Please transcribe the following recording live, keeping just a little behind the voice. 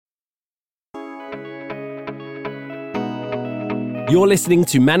You're listening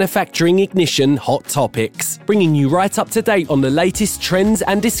to Manufacturing Ignition Hot Topics, bringing you right up to date on the latest trends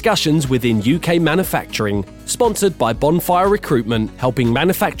and discussions within UK manufacturing. Sponsored by Bonfire Recruitment, helping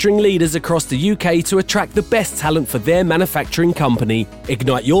manufacturing leaders across the UK to attract the best talent for their manufacturing company.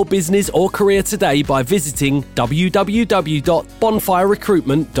 Ignite your business or career today by visiting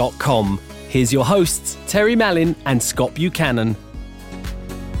www.bonfirerecruitment.com. Here's your hosts, Terry Mallin and Scott Buchanan.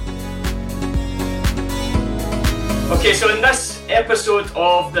 Okay, so in this episode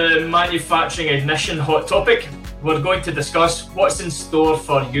of the Manufacturing Ignition Hot Topic, we're going to discuss what's in store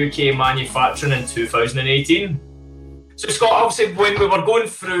for UK manufacturing in 2018. So Scott, obviously when we were going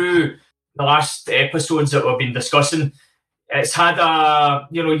through the last episodes that we've been discussing, it's had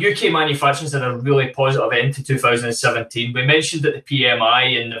UK manufacturing's had a really positive end to 2017. We mentioned that the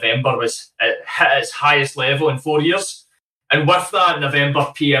PMI in November was hit its highest level in 4 years. And with that November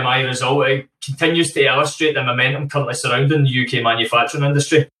PMI result, it continues to illustrate the momentum currently surrounding the UK manufacturing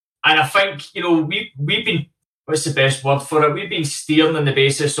industry. And I think, we've been, what's the best word for it? We've been steering on the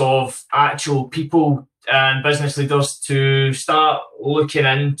basis of actual people and business leaders to start looking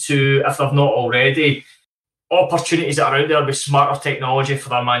into, if they've not already, opportunities that are out there with smarter technology for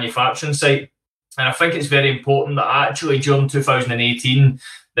their manufacturing site. And I think it's very important that actually during 2018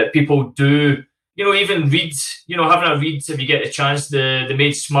 that people do, even read, having a read if you get the chance, the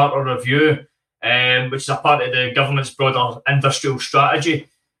Made Smarter review, which is a part of the government's broader industrial strategy,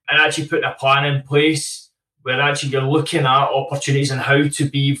 and actually putting a plan in place where actually you're looking at opportunities and how to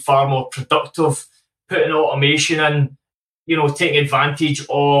be far more productive, putting automation in, taking advantage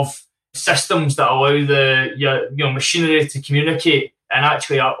of systems that allow the machinery to communicate and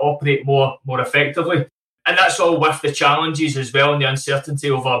actually operate more effectively. And that's all with the challenges as well and the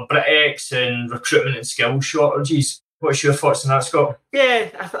uncertainty over BritX and recruitment and skills shortages. What's your thoughts on that, Scott? Yeah,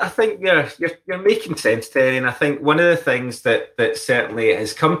 I think you're making sense, Terry. And I think one of the things that certainly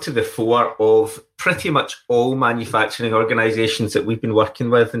has come to the fore of pretty much all manufacturing organisations that we've been working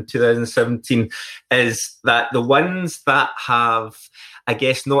with in 2017 is that the ones that have, I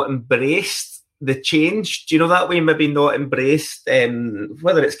guess, not embraced the change, that way, maybe not embraced,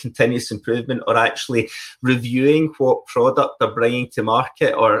 whether it's continuous improvement or actually reviewing what product they're bringing to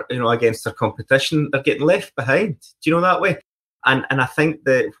market or, against their competition, they're getting left behind. Do you know that way? And I think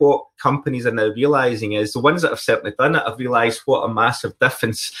that what companies are now realising is the ones that have certainly done it have realised what a massive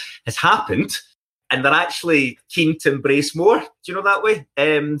difference has happened. And they're actually keen to embrace more. Do you know that way?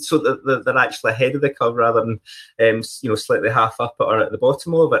 So that they're actually ahead of the curve rather than, slightly half up or at the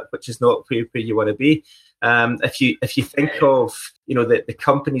bottom of it, which is not where you want to be. If you think of, the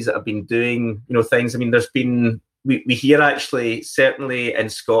companies that have been doing, things. I mean, there's been we hear actually certainly in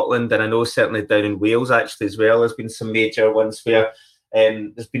Scotland, and I know certainly down in Wales actually as well. There's been some major ones where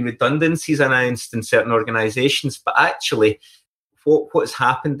there's been redundancies announced in certain organisations, but actually, what's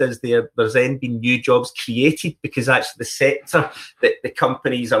happened is there's then been new jobs created because actually the sector that the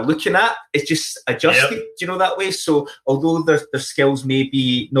companies are looking at is just adjusted. Yep. Do you know that way? So although their skills may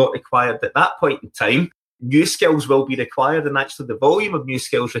be not required at that point in time, new skills will be required, and actually the volume of new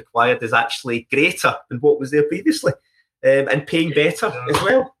skills required is actually greater than what was there previously, and paying better as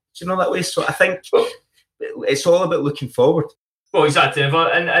well. Do you know that way? So I think it's all about looking forward. Well, exactly.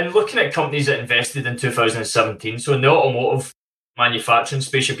 And looking at companies that invested in 2017, so in the automotive manufacturing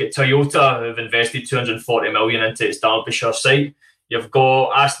space, you've got Toyota, who've invested 240 million into its Derbyshire site. You've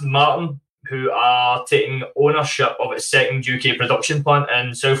got Aston Martin, who are taking ownership of its second UK production plant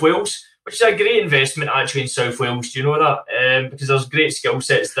in South Wales, which is a great investment actually in South Wales. Do you know that? Because there's great skill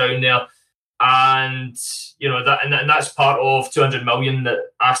sets down there, and that's part of 200 million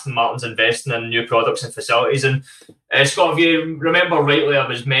that Aston Martin's investing in new products and facilities. And Scott, if you remember rightly, I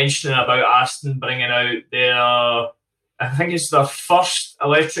was mentioning about Aston bringing out I think it's their first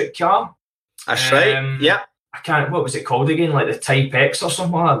electric car. That's right. Yeah. What was it called again? Like the Type X or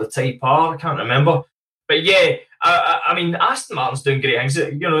something like that, the Type R. I can't remember. But yeah, I mean, Aston Martin's doing great things.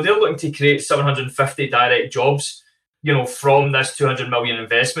 They're looking to create 750 direct jobs, from this 200 million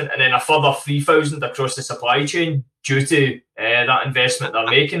investment, and then a further 3,000 across the supply chain due to that investment they're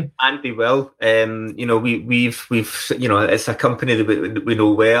making. And they will. We've it's a company that we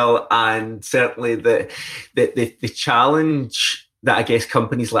know well, and certainly the challenge that I guess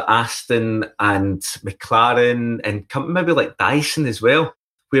companies like Aston and McLaren and maybe like Dyson as well,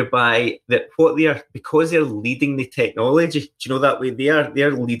 whereby because they're leading the technology. Do you know that way?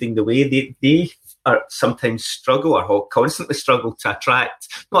 They're leading the way. They are sometimes struggle or constantly struggle to attract.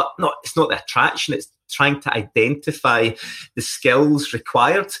 It's not the attraction. It's trying to identify the skills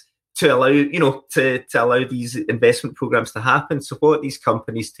required to allow, to allow these investment programs to happen. So what these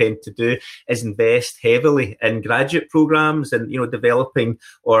companies tend to do is invest heavily in graduate programs and, developing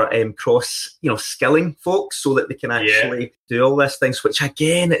or cross, skilling folks so that they can actually do all these things, which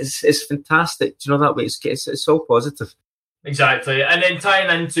again is fantastic. Do you know that way? It's all positive. Exactly. And then tying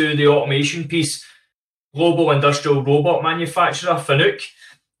into the automation piece, global industrial robot manufacturer, Fanuc,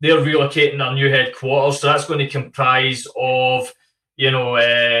 they're relocating their new headquarters. So that's going to comprise of,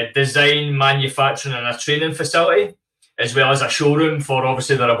 design, manufacturing and a training facility, as well as a showroom for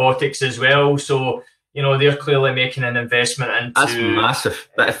obviously the robotics as well. So, they're clearly making an investment into... That's massive.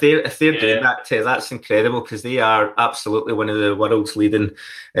 But if they're doing that, that's incredible, because they are absolutely one of the world's leading,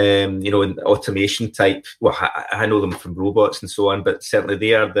 in automation type. Well, I know them from robots and so on, but certainly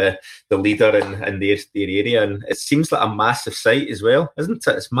they are the leader in their area. And it seems like a massive site as well, isn't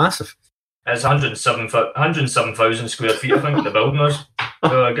it? It's massive. It's 107,000 square feet, I think, the building is.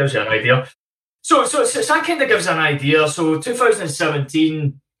 So it gives you an idea. So that kind of gives an idea. So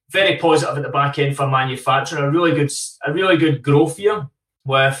 2017... very positive at the back end for manufacturing. A really good growth year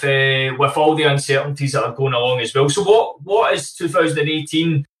with all the uncertainties that are going along as well. So what is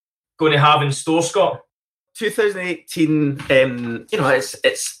 2018 going to have in store, Scott? 2018,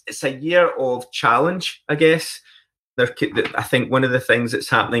 it's a year of challenge, I guess. I think one of the things that's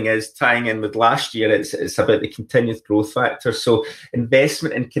happening is tying in with last year. It's about the continued growth factor. So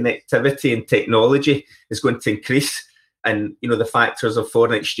investment in connectivity and technology is going to increase. And, the factors of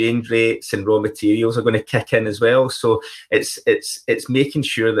foreign exchange rates and raw materials are going to kick in as well. So it's making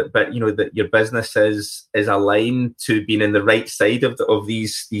sure that, that your business is aligned to being in the right side of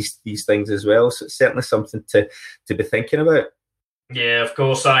these things as well. So it's certainly something to be thinking about.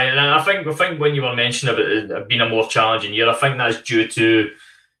 And I think when you were mentioning about it being a more challenging year, I think that's due to,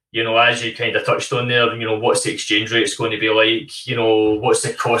 as you kind of touched on there, what's the exchange rates going to be like? What's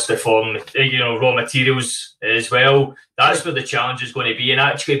the cost of raw materials as well? That's where the challenge is going to be, and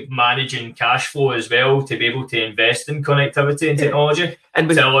actually managing cash flow as well to be able to invest in connectivity and technology and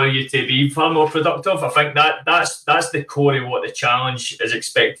to allow you to be far more productive. I think that's the core of what the challenge is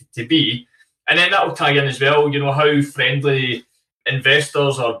expected to be, and then that will tie in as well. How friendly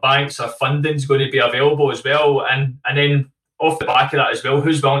investors or banks or funding is going to be available as well, and then off the back of that as well,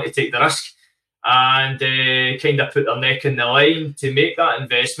 who's willing to take the risk and kind of put their neck in the line to make that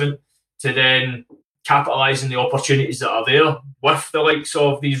investment to then capitalise on the opportunities that are there with the likes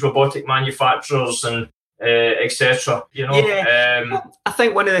of these robotic manufacturers and etc. I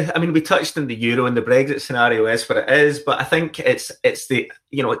think we touched on the euro and the Brexit scenario is what it is, but I think it's the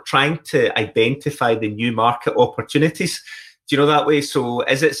trying to identify the new market opportunities. Do you know that way? So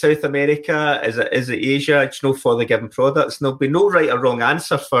is it South America? Is it Asia? For the given products? And there'll be no right or wrong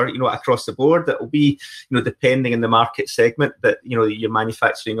answer for, across the board. It will be, depending on the market segment that, your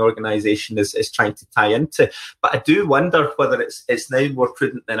manufacturing organisation is trying to tie into. But I do wonder whether it's now more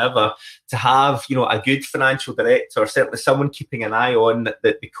prudent than ever to have, a good financial director, or certainly someone keeping an eye on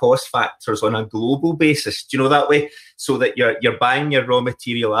the cost factors on a global basis. Do you know that way? So that you're buying your raw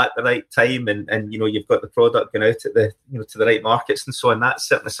material at the right time, and you've got the product going out at the to the right markets and so on. That's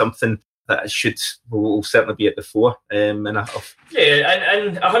certainly something that will certainly be at the fore. And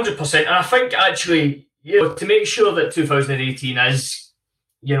 100%. And I think actually, to make sure that 2018 is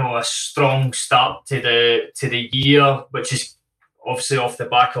a strong start to the year, which is obviously off the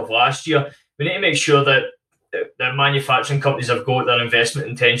back of last year, we need to make sure that the manufacturing companies have got their investment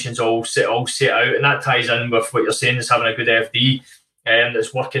intentions all set out, and that ties in with what you're saying is having a good FD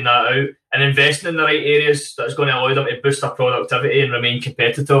that's working that out and investing in the right areas that's going to allow them to boost their productivity and remain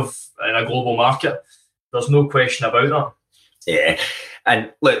competitive in a global market. There's no question about that. Yeah,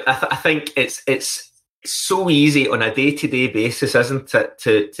 and look, I think it's so easy on a day-to-day basis, isn't it,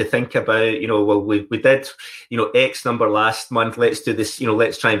 to think about, we did, X number last month, let's do this,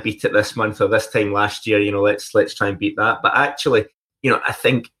 let's try and beat it this month, or this time last year, let's try and beat that. But actually, I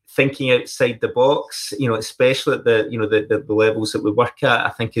think thinking outside the box, especially at the levels that we work at,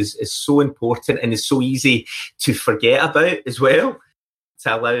 I think is so important and is so easy to forget about as well,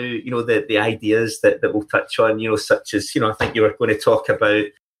 to allow, the ideas that we'll touch on, such as, I think you were going to talk about,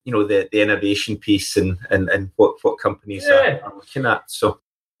 the innovation piece and what companies are looking at. So,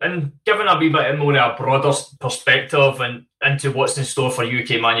 and given a wee bit more of a broader perspective and into what's in store for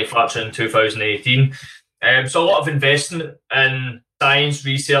UK manufacturing in 2018, so a lot of investment in science,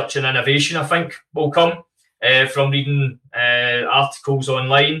 research and innovation, I think, will come from reading articles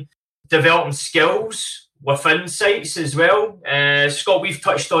online, developing skills within sites as well. Scott, we've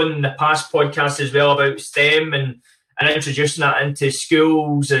touched on in the past podcast as well about STEM and introducing that into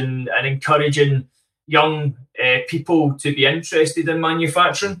schools and encouraging young people to be interested in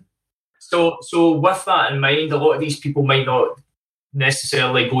manufacturing. So with that in mind, a lot of these people might not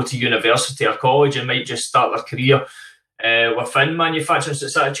necessarily go to university or college and might just start their career within manufacturing. So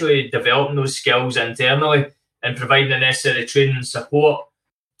it's actually developing those skills internally and providing the necessary training and support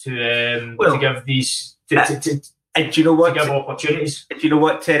to give these and do you know what? To give opportunities. Do you know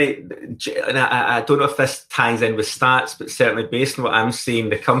what, Terry? And I don't know if this ties in with stats, but certainly based on what I'm seeing,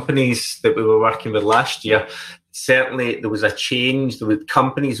 the companies that we were working with last year, certainly there was a change.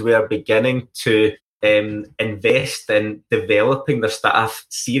 Companies were beginning to invest in developing their staff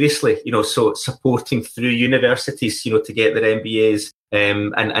seriously, so supporting through universities, to get their MBAs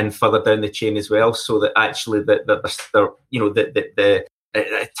and further down the chain as well, so that actually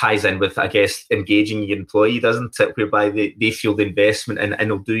it ties in with, I guess, engaging your employee, doesn't it? Whereby they feel the investment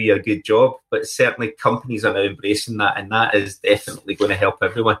and will do you a good job. But certainly companies are now embracing that, and that is definitely going to help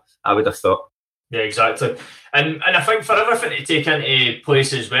everyone, I would have thought. Yeah, exactly. And I think for everything to take into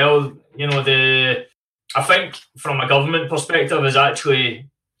place as well, I think from a government perspective has actually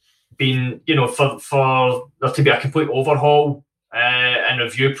been, for there to be a complete overhaul and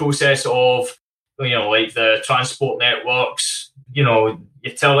review process of, like the transport networks,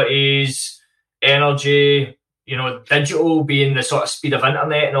 utilities, energy, digital being the sort of speed of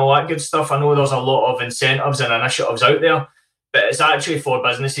internet and all that good stuff. I know there's a lot of incentives and initiatives out there, but it's actually for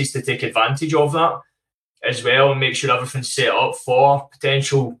businesses to take advantage of that as well and make sure everything's set up for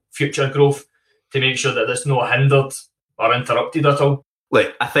potential future growth, to make sure that it's not hindered or interrupted at all.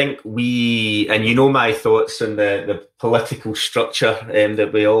 Look, I think and my thoughts on the political structure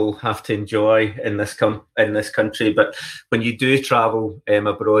that we all have to enjoy in this country. But when you do travel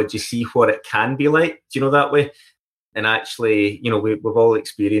abroad, you see what it can be like. Do you know that way? And actually, we've all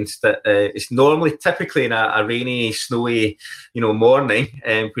experienced it. It's typically in a rainy, snowy, morning,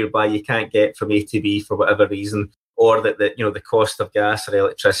 whereby you can't get from A to B for whatever reason, or that the cost of gas or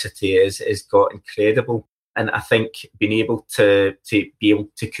electricity is got incredible. And I think being able to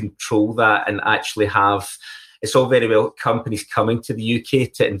control that and actually have, it's all very well companies coming to the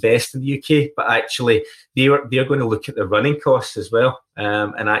UK to invest in the UK, but actually they're going to look at the running costs as well,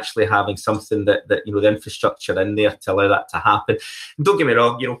 and actually having something that the infrastructure in there to allow that to happen. And don't get me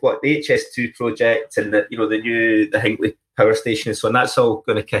wrong, what the HS2 project and the Hinkley power station and so on, that's all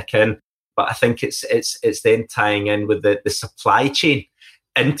going to kick in. But I think it's then tying in with the supply chain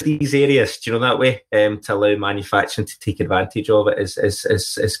into these areas, do you know that way, to allow manufacturing to take advantage of it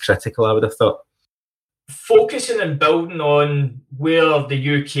is critical, I would have thought. Focusing and building on where the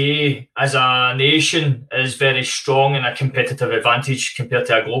UK as a nation is very strong and a competitive advantage compared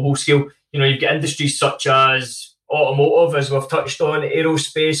to a global scale. You've got industries such as automotive, as we've touched on,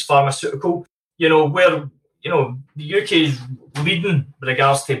 aerospace, pharmaceutical, where the UK is leading with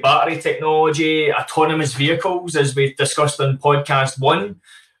regards to battery technology, autonomous vehicles, as we've discussed on podcast 1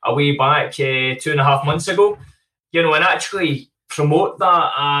 a way back 2.5 months ago, and actually promote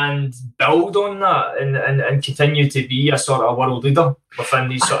that and build on that and continue to be a sort of world leader within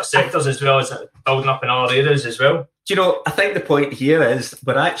these sort of sectors, as well as building up in other areas as well. I think the point here is,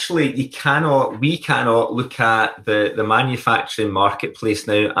 but actually we cannot look at the manufacturing marketplace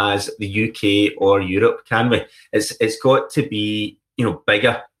now as the UK or Europe, can we? It's got to be,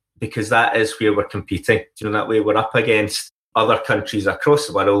 bigger, because that is where we're competing. That way we're up against other countries across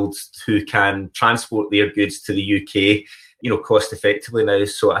the world who can transport their goods to the UK, cost effectively now.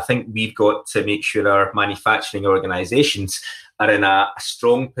 So I think we've got to make sure our manufacturing organisations are in a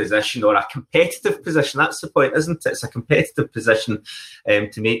strong position, or a competitive position. That's the point, isn't it? It's a competitive position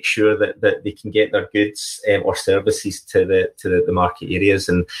to make sure that they can get their goods or services to the market areas,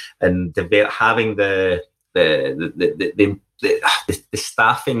 and having the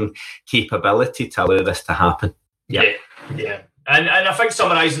staffing capability to allow this to happen. Yeah. And I think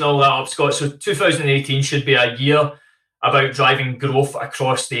summarising all that up, Scott, so 2018 should be a year about driving growth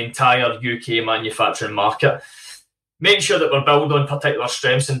across the entire UK manufacturing market. Making sure that we're building on particular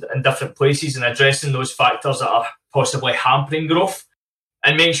strengths in different places and addressing those factors that are possibly hampering growth,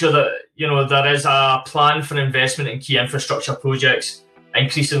 and making sure that there is a plan for investment in key infrastructure projects,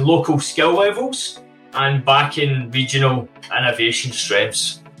 increasing local skill levels and backing regional innovation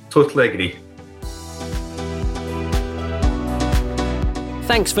strengths. Totally agree.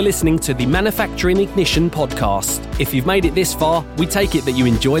 Thanks for listening to the Manufacturing Ignition podcast. If you've made it this far, we take it that you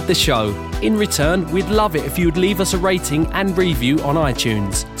enjoyed the show. In return, we'd love it if you would leave us a rating and review on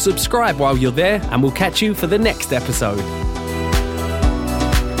iTunes. Subscribe while you're there, and we'll catch you for the next episode.